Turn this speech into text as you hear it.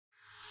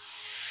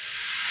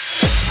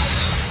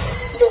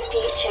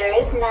future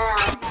is now.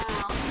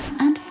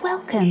 And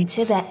welcome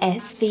to the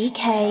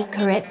SVK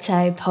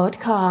Crypto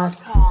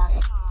Podcast.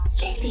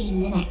 15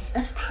 minutes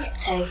of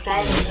crypto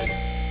fame.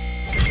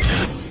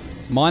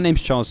 My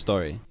name's Charles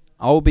Story.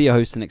 I will be your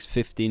host the next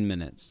 15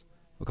 minutes.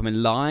 We're coming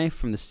live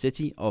from the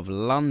city of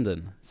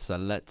London, so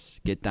let's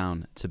get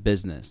down to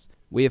business.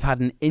 We have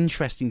had an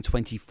interesting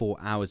 24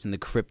 hours in the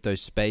crypto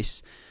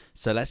space,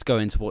 so let's go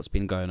into what's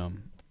been going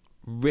on.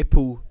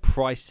 Ripple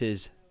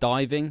prices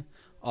diving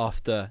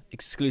after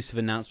exclusive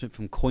announcement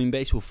from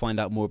Coinbase. We'll find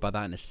out more about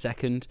that in a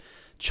second.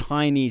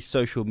 Chinese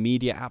social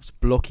media apps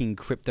blocking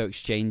crypto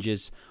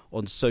exchanges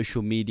on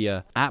social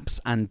media apps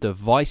and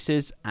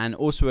devices. And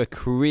also a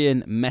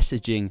Korean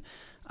messaging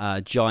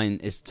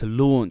giant is to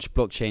launch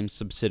blockchain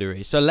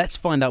subsidiary. So let's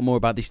find out more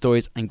about these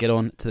stories and get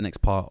on to the next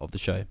part of the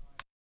show.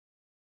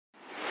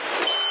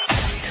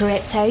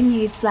 Crypto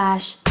News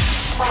Flash.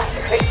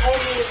 5 crypto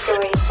news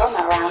stories from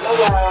around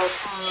the world.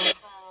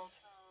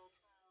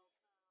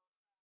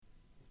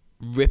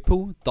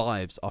 Ripple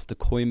dives after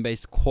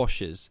Coinbase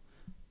quashes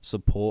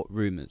support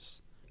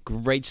rumors.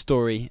 Great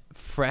story,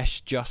 fresh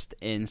just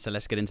in, so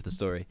let's get into the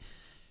story.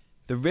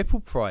 The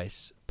Ripple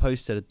price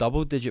posted a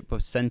double-digit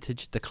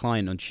percentage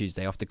decline on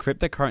Tuesday after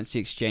cryptocurrency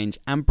exchange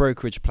and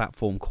brokerage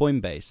platform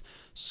Coinbase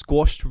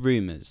squashed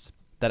rumors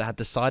that it had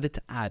decided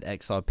to add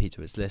XRP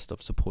to its list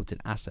of supported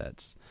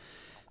assets.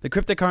 The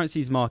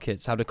cryptocurrencies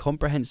markets had a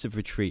comprehensive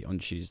retreat on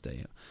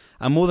Tuesday,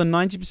 and more than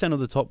 90%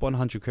 of the top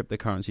 100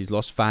 cryptocurrencies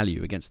lost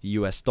value against the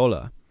US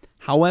dollar.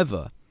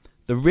 However,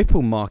 the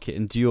Ripple market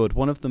endured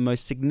one of the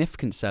most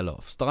significant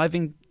sell-offs,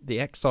 diving the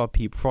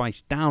XRP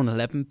price down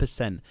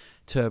 11%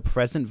 to a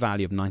present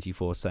value of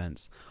 94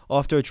 cents,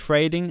 after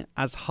trading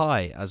as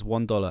high as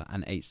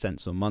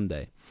 $1.08 on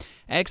Monday.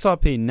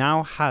 XRP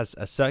now has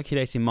a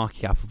circulating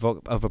market cap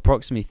of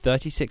approximately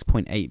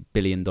 $36.8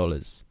 billion.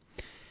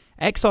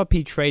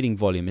 XRP trading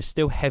volume is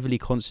still heavily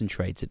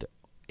concentrated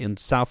in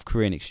South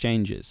Korean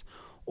exchanges,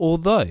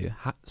 although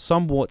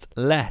somewhat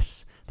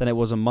less than it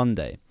was on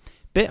Monday.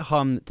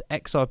 BitHum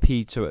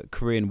XRP to a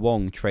Korean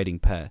won trading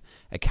pair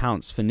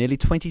accounts for nearly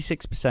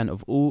 26%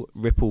 of all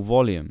Ripple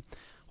volume,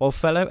 while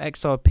fellow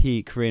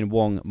XRP Korean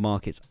won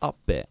markets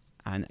Upbit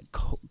and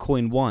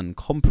CoinOne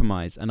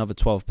comprise another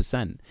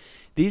 12%.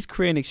 These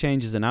Korean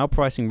exchanges are now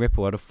pricing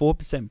Ripple at a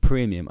 4%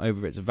 premium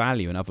over its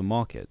value in other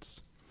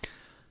markets.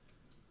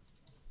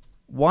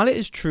 While it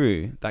is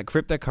true that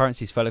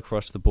cryptocurrencies fell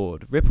across the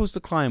board, Ripple's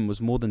decline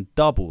was more than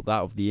double that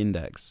of the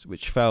index,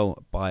 which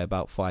fell by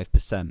about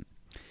 5%.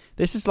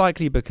 This is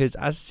likely because,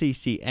 as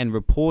CCN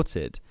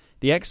reported,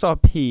 the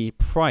XRP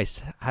price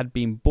had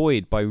been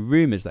buoyed by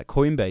rumors that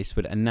Coinbase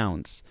would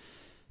announce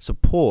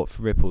support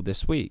for Ripple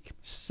this week.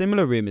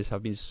 Similar rumors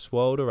have been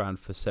swirled around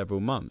for several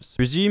months,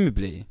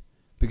 presumably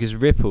because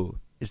Ripple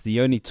is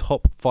the only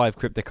top 5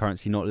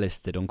 cryptocurrency not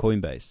listed on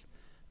Coinbase.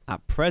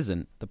 At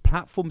present, the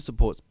platform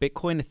supports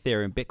Bitcoin,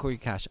 Ethereum,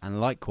 Bitcoin Cash, and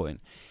Litecoin.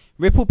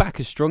 Ripple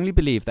backers strongly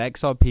believe that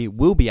XRP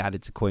will be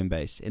added to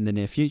Coinbase in the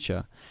near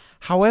future.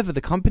 However,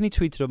 the company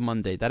tweeted on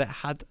Monday that it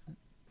had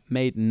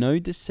made no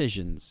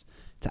decisions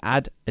to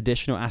add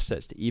additional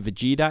assets to either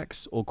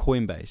GDAX or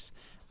Coinbase,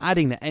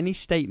 adding that any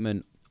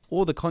statement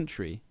or the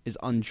contrary is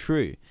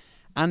untrue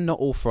and not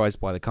authorized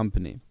by the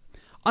company.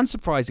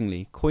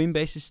 Unsurprisingly,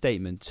 Coinbase's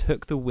statement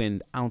took the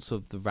wind out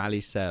of the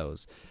rally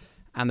sales,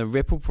 and the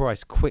Ripple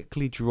price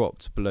quickly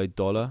dropped below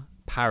dollar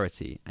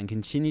parity and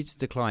continued to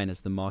decline as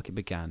the market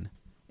began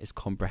its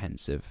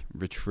comprehensive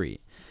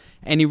retreat.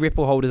 Any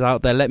Ripple holders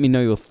out there, let me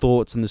know your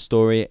thoughts on the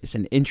story. It's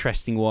an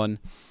interesting one.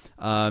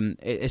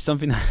 It's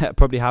something that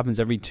probably happens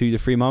every 2 to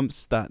 3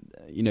 months, that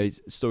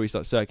stories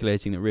start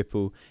circulating that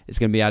Ripple is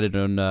going to be added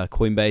on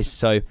Coinbase.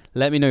 So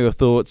let me know your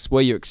thoughts.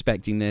 Were you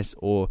expecting this,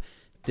 or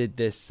did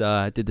this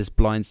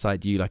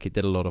blindside you like it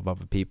did a lot of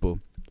other people?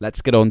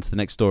 Let's get on to the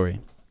next story.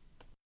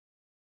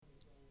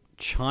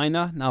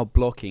 China now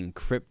blocking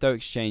crypto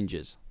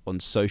exchanges on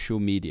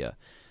social media.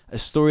 A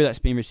story that's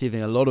been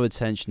receiving a lot of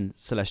attention,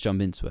 so let's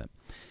jump into it.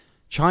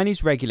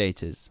 Chinese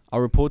regulators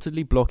are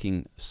reportedly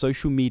blocking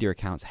social media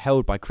accounts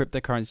held by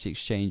cryptocurrency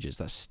exchanges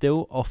that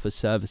still offer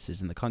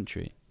services in the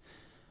country.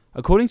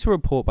 According to a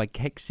report by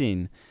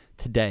Kexin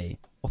today,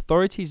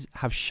 authorities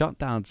have shut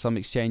down some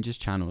exchanges'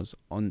 channels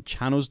on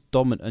China's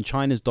dominant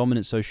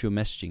social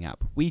messaging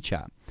app,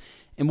 WeChat.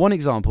 In one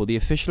example, the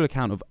official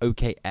account of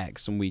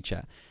OKX on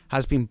WeChat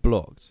has been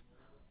blocked,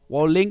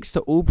 while links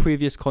to all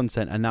previous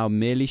content are now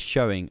merely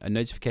showing a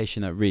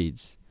notification that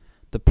reads,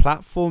 "The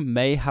platform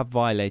may have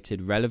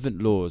violated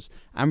relevant laws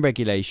and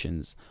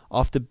regulations.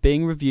 After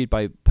being reviewed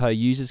per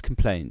users'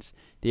 complaints,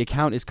 the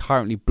account is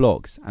currently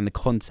blocked and the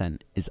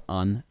content is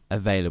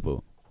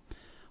unavailable."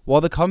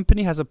 While the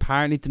company has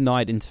apparently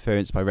denied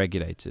interference by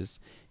regulators,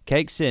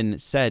 Kexin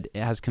said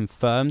it has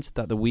confirmed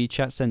that the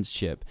WeChat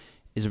censorship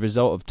is a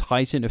result of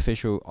tightened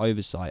official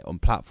oversight on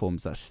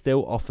platforms that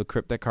still offer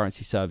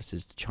cryptocurrency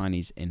services to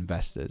Chinese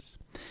investors.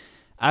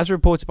 As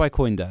reported by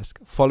CoinDesk,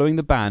 following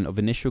the ban of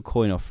initial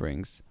coin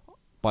offerings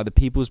by the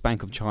People's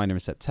Bank of China in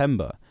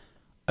September,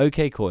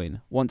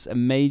 OKCoin, once a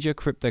major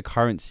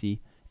cryptocurrency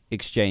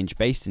exchange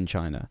based in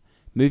China,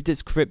 moved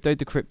its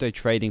crypto-to-crypto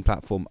trading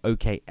platform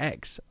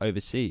OKX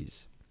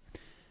overseas.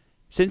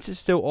 Since it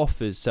still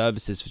offers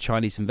services for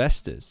Chinese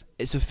investors,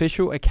 its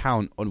official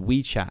account on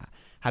WeChat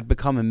had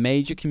become a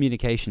major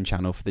communication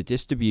channel for the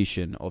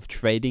distribution of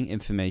trading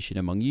information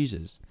among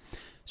users.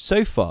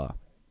 So far,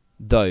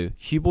 though,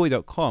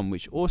 Huboy.com,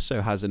 which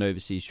also has an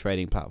overseas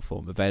trading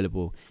platform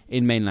available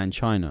in mainland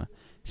China,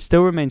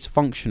 still remains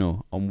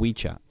functional on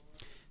WeChat.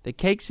 The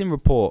Cakesin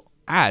report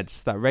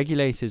adds that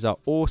regulators are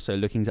also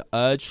looking to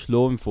urge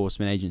law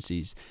enforcement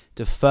agencies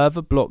to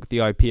further block the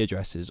IP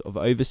addresses of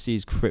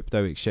overseas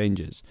crypto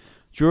exchanges.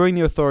 Drawing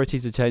the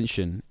authorities'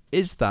 attention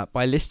is that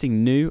by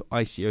listing new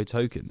ICO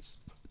tokens,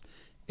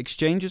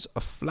 exchanges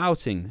are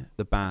flouting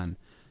the ban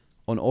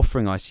on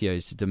offering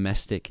ICOs to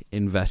domestic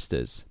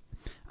investors.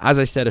 As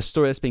I said, a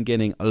story that's been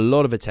getting a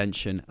lot of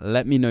attention.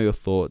 Let me know your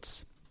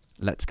thoughts.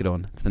 Let's get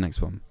on to the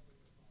next one.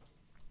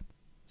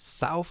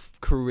 South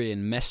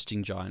Korean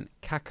messaging giant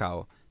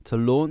Kakao to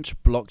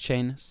launch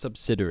blockchain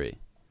subsidiary.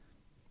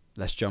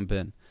 Let's jump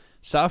in.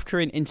 South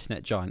Korean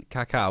internet giant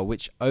Kakao,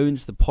 which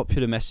owns the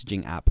popular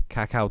messaging app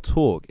Kakao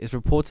Talk, is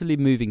reportedly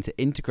moving to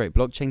integrate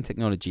blockchain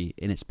technology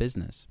in its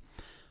business.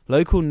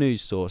 Local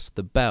news source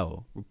The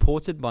Bell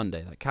reported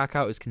Monday that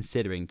Kakao is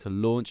considering to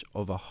launch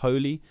of a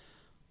wholly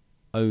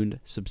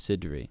owned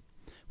subsidiary,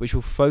 which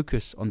will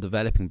focus on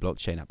developing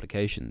blockchain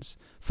applications.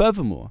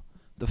 Furthermore,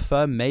 the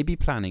firm may be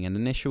planning an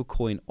initial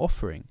coin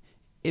offering.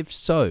 If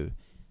so,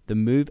 the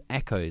move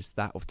echoes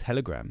that of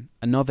Telegram,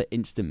 another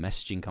instant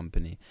messaging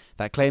company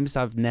that claims to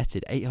have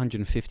netted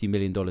 $850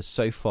 million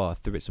so far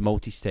through its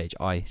multi-stage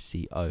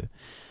ICO.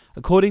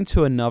 According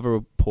to another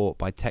report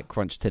by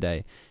TechCrunch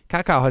today,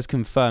 Kakao has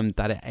confirmed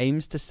that it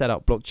aims to set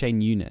up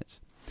blockchain units,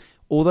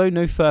 although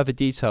no further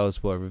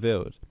details were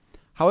revealed.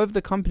 However,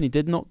 the company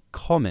did not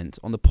comment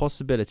on the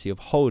possibility of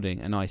holding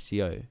an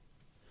ICO.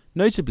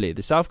 Notably,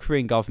 the South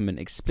Korean government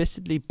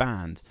explicitly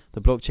banned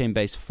the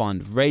blockchain-based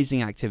fund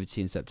raising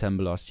activity in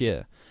September last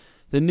year.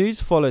 The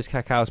news follows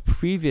Kakao's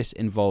previous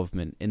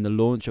involvement in the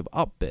launch of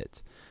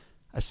Upbit,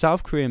 a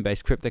South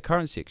Korean-based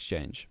cryptocurrency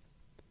exchange.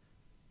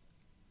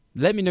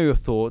 Let me know your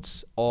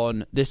thoughts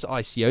on this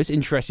ICO. It's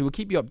interesting. We'll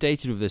keep you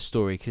updated with this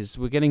story because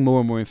we're getting more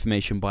and more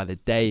information by the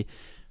day.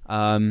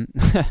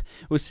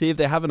 We'll see if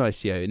they have an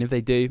ICO, and if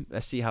they do,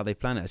 let's see how they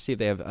plan it. Let's see if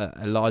they have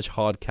a large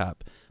hard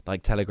cap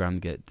like Telegram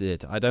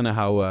did. I don't know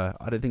how.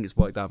 I don't think it's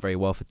worked out very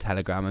well for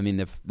Telegram. I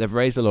mean, they've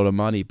raised a lot of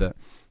money, but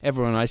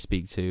everyone I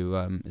speak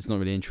to is not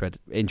really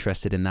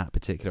interested in that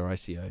particular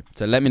ICO.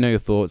 So let me know your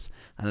thoughts,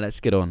 and let's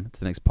get on to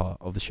the next part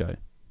of the show.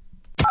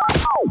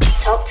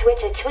 Top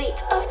Twitter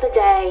tweet of the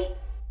day.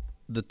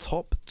 The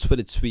top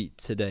Twitter tweet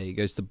today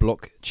goes to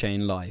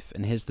Blockchain Life,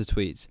 and here's the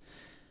tweet: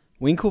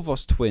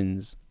 Winklevoss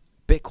twins.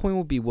 Bitcoin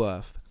will be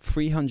worth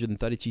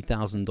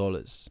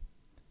 $332,000.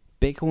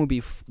 Bitcoin will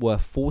be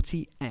worth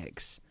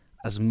 40x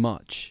as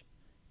much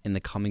in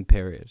the coming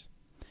period.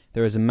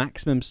 There is a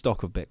maximum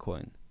stock of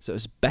Bitcoin, so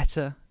it's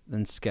better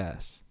than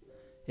scarce.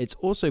 It's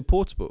also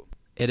portable.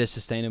 It is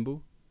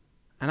sustainable.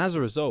 And as a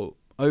result,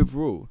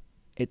 overall,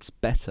 it's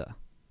better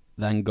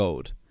than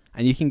gold.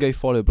 And you can go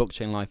follow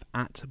Blockchain Life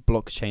at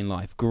Blockchain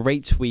Life.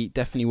 Great tweet,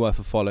 definitely worth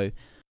a follow.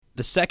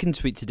 The second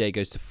tweet today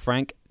goes to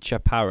Frank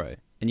Chaparro.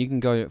 And you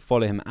can go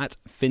follow him at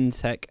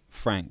FinTech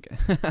Frank.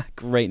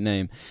 Great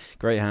name,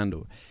 great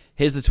handle.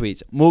 Here's the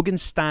tweet. Morgan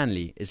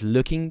Stanley is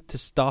looking to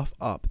staff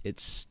up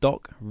its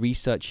stock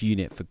research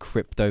unit for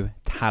crypto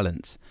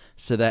talent.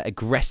 So they're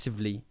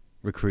aggressively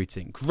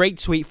recruiting. Great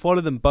tweet. Follow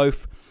them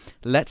both.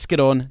 Let's get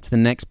on to the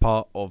next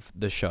part of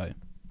the show.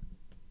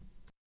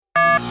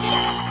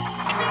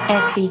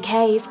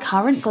 SVK's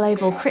current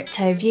global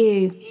crypto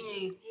view.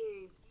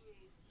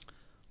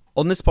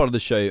 On this part of the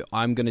show,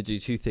 I'm going to do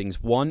two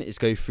things. One is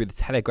go through the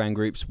Telegram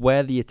groups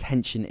where the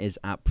attention is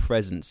at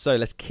present. So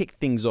let's kick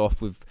things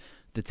off with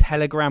the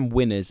Telegram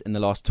winners in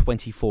the last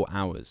 24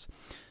 hours.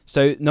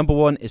 So number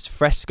one is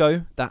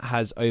Fresco. That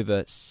has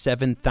over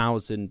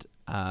 7,000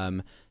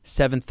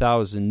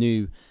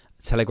 new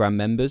Telegram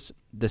members.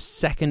 The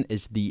second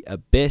is the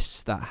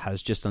Abyss. That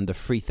has just under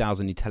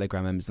 3,000 new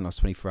Telegram members in the last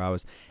 24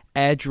 hours.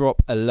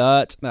 Airdrop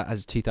Alert, that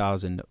has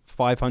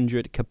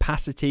 2,500.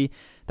 Capacity,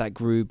 that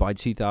grew by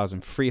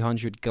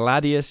 2,300.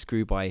 Gladius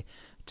grew by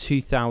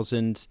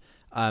 2,000.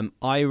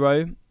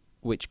 Iro,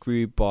 which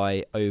grew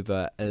by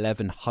over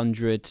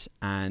 1,100.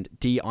 And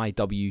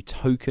DIW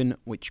Token,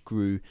 which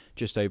grew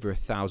just over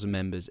 1,000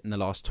 members in the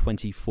last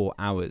 24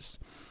 hours.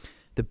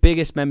 The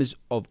biggest members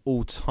of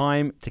all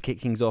time to kick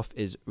things off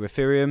is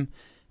Ethereum,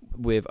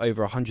 with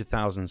over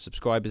 100,000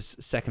 subscribers.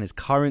 Second is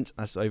Current,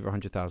 that's over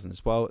 100,000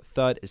 as well.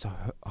 Third is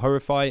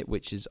Horify,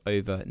 which is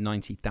over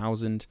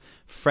 90,000.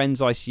 Friends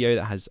ICO,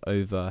 that has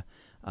over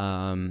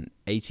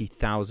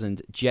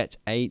 80,000. Jet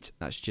 8,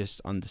 that's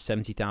just under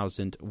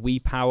 70,000.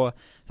 WePower,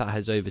 that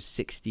has over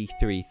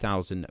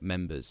 63,000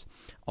 members.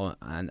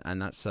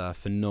 And that's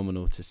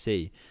phenomenal to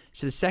see.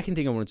 So the second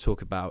thing I want to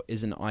talk about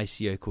is an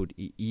ICO called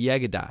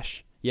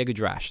Yegadrash.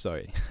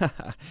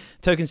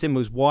 Token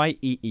symbol is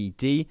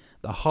YEED.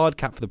 The hard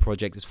cap for the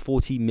project is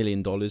 $40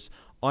 million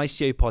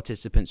ICO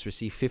participants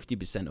receive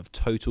 50% of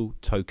total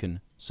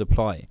token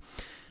supply.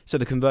 So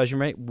the conversion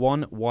rate,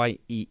 1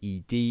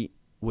 YEED,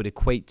 would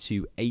equate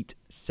to 8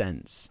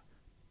 cents,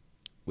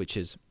 which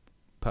is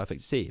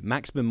perfect to see.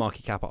 Maximum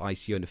market cap at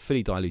ICO on a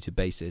fully diluted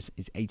basis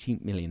is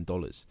 $18 million.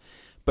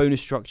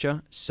 Bonus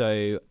structure,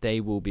 so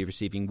they will be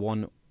receiving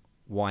 1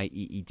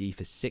 YEED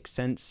for 6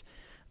 cents,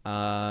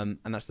 and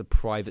that's the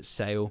private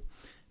sale.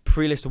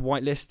 Pre-list or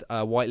whitelist,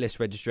 whitelist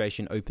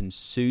registration opens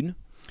soon.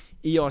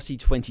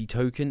 ERC20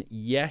 token,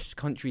 yes,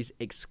 countries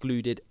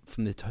excluded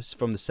from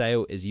the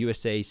sale is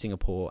USA,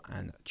 Singapore,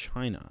 and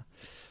China.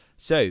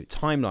 So,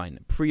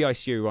 timeline.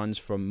 Pre-ICO runs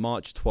from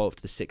March 12th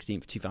to the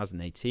 16th,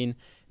 2018.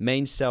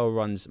 Main sale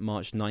runs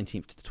March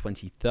 19th to the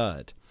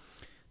 23rd.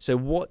 So,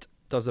 what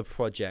does the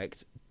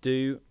project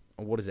do,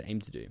 or what does it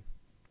aim to do?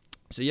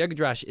 So,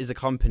 Yagdrash is a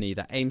company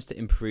that aims to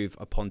improve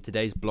upon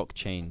today's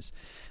blockchains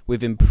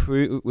with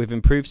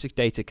improved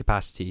data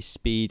capacity,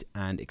 speed,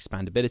 and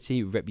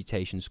expandability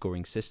reputation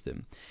scoring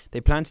system.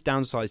 They plan to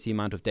downsize the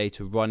amount of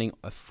data running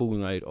a full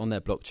node on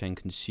their blockchain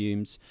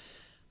consumes,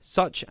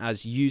 such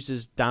as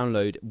users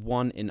download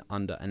one in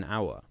under an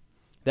hour.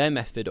 Their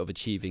method of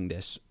achieving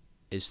this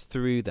is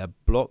through their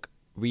block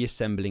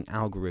reassembling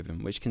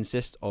algorithm, which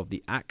consists of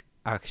the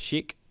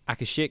Akashic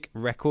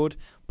record,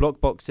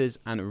 block boxes,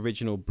 and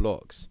original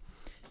blocks.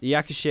 The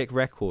Akashic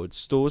record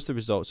stores the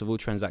results of all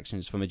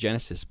transactions from a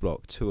Genesis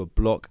block to a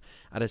block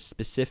at a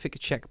specific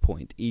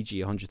checkpoint, e.g.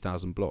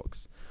 100,000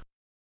 blocks.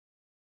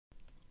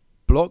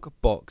 Block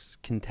box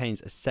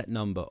contains a set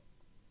number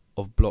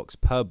of blocks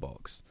per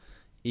box,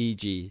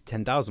 e.g.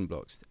 10,000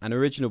 blocks. An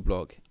original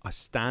block are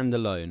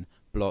standalone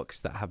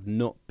blocks that have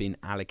not been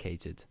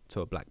allocated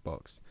to a black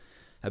box.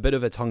 A bit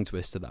of a tongue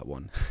twister, that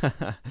one.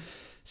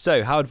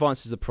 So, how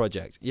advanced is the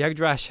project?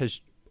 Yagdrash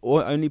has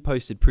only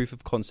posted proof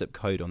of concept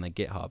code on their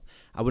GitHub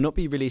and will not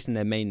be releasing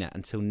their mainnet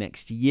until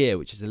next year,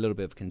 which is a little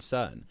bit of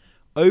concern.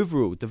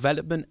 Overall,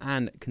 development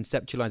and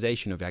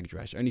conceptualization of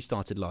Yagdrash only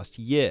started last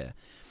year.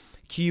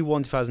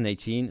 Q1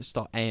 2018,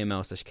 start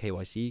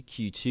AML/KYC.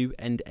 Q2,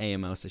 end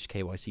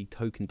AML/KYC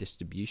token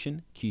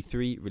distribution.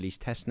 Q3, release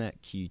testnet.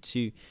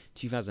 Q2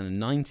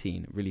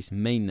 2019, release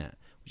mainnet,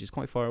 which is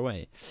quite far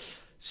away.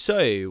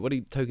 So, what are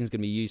tokens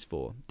going to be used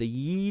for? The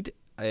YEED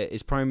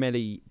is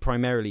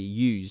primarily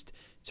used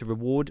to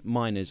reward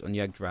miners on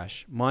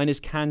Yagdrash.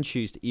 Miners can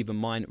choose to either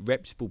mine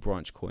reputable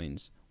branch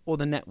coins or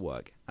the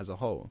network as a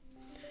whole.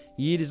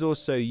 YEED is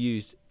also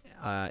used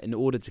in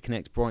order to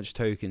connect branch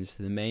tokens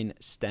to the main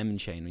stem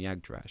chain on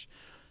Yagdrash.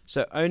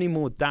 So only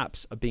more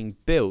dApps are being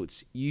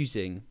built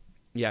using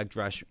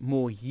Yagdrash,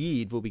 more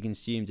YEED will be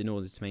consumed in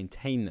order to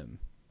maintain them.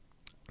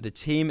 The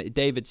team,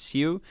 David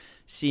Siu,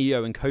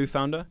 CEO and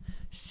co-founder,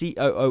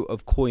 COO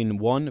of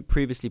Coin1,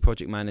 previously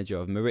project manager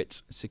of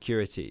Meritz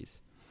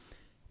Securities.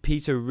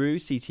 Peter Ru,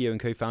 CTO and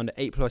co-founder,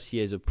 8+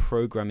 years of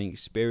programming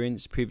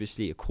experience,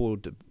 previously a core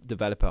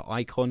developer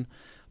Icon,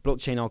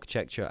 blockchain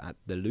architecture at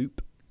The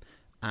Loop.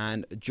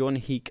 And John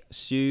Heek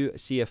Su,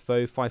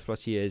 CFO,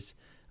 5+ years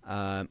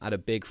at a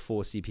Big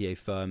 4 CPA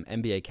firm,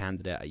 MBA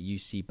candidate at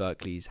UC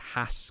Berkeley's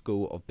Haas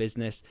School of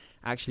Business,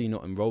 actually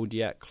not enrolled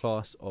yet,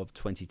 class of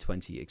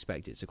 2020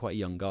 expected, so quite a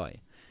young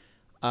guy.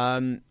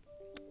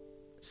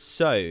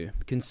 So,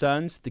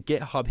 concerns, the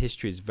GitHub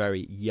history is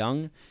very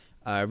young.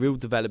 Real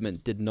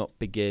development did not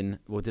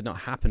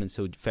happen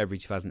until February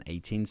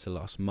 2018, so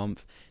last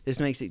month. This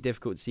makes it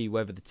difficult to see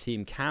whether the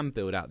team can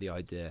build out the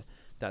idea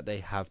that they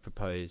have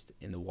proposed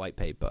in the white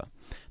paper.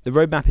 The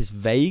roadmap is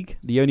vague.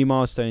 The only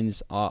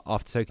milestones are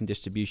after token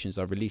distributions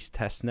are release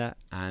testnet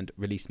and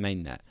release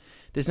mainnet.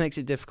 This makes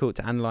it difficult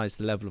to analyze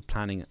the level of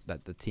planning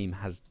that the team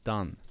has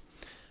done.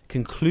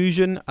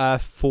 Conclusion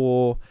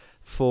for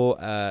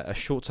a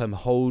short-term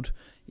hold.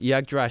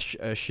 Yagdrash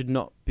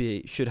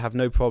should have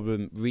no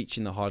problem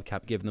reaching the hard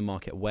cap given the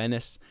market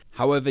awareness.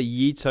 However,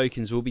 YEED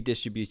tokens will be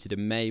distributed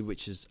in May,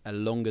 which is a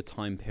longer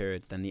time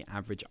period than the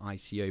average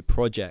ICO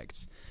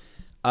project.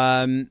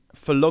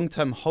 For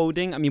long-term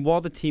holding,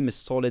 while the team is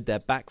solid, their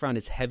background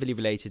is heavily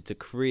related to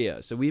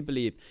Korea. So we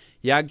believe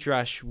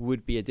Yagdrash would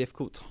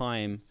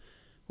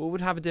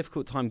have a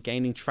difficult time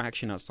gaining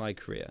traction outside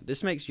Korea.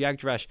 This makes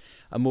Yagdrash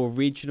a more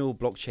regional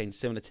blockchain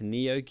similar to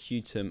Neo,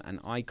 Qtum, and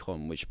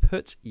Icon, which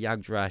puts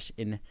Yagdrash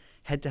in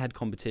head-to-head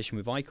competition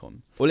with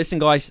Icon. Well, listen,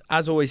 guys,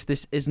 as always,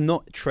 this is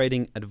not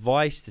trading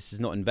advice. This is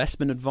not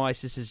investment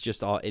advice. This is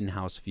just our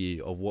in-house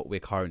view of what we're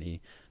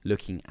currently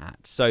looking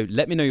at. So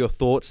let me know your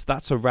thoughts.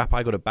 That's a wrap.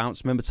 I got to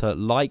bounce. Remember to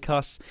like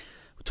us,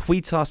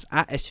 tweet us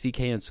at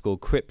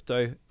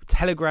SVK_crypto.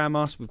 Telegram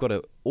us. We've got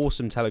an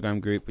awesome Telegram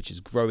group which is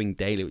growing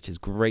daily, which is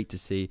great to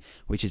see,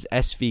 which is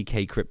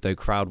SVK Crypto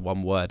Crowd,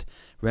 one word.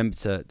 Remember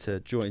to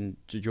join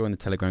the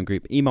Telegram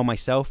group. Email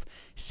myself,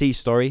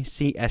 cstory,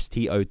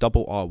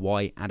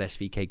 CSTORRY at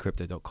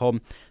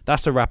svkcrypto.com.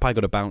 That's a wrap. I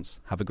got to bounce.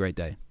 Have a great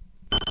day.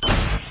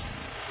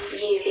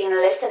 You've been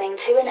listening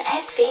to an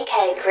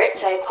SVK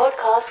Crypto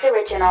Podcast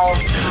original.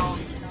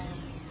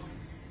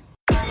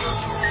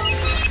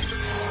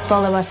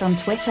 Follow us on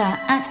Twitter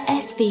at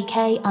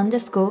SVK_crypto.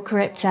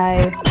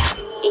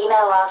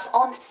 Email us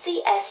on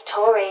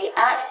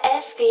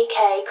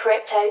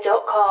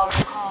cstorry@svkcrypto.com.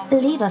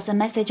 Leave us a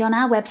message on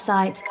our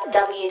website,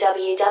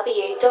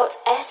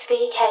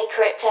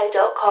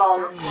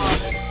 www.svkcrypto.com.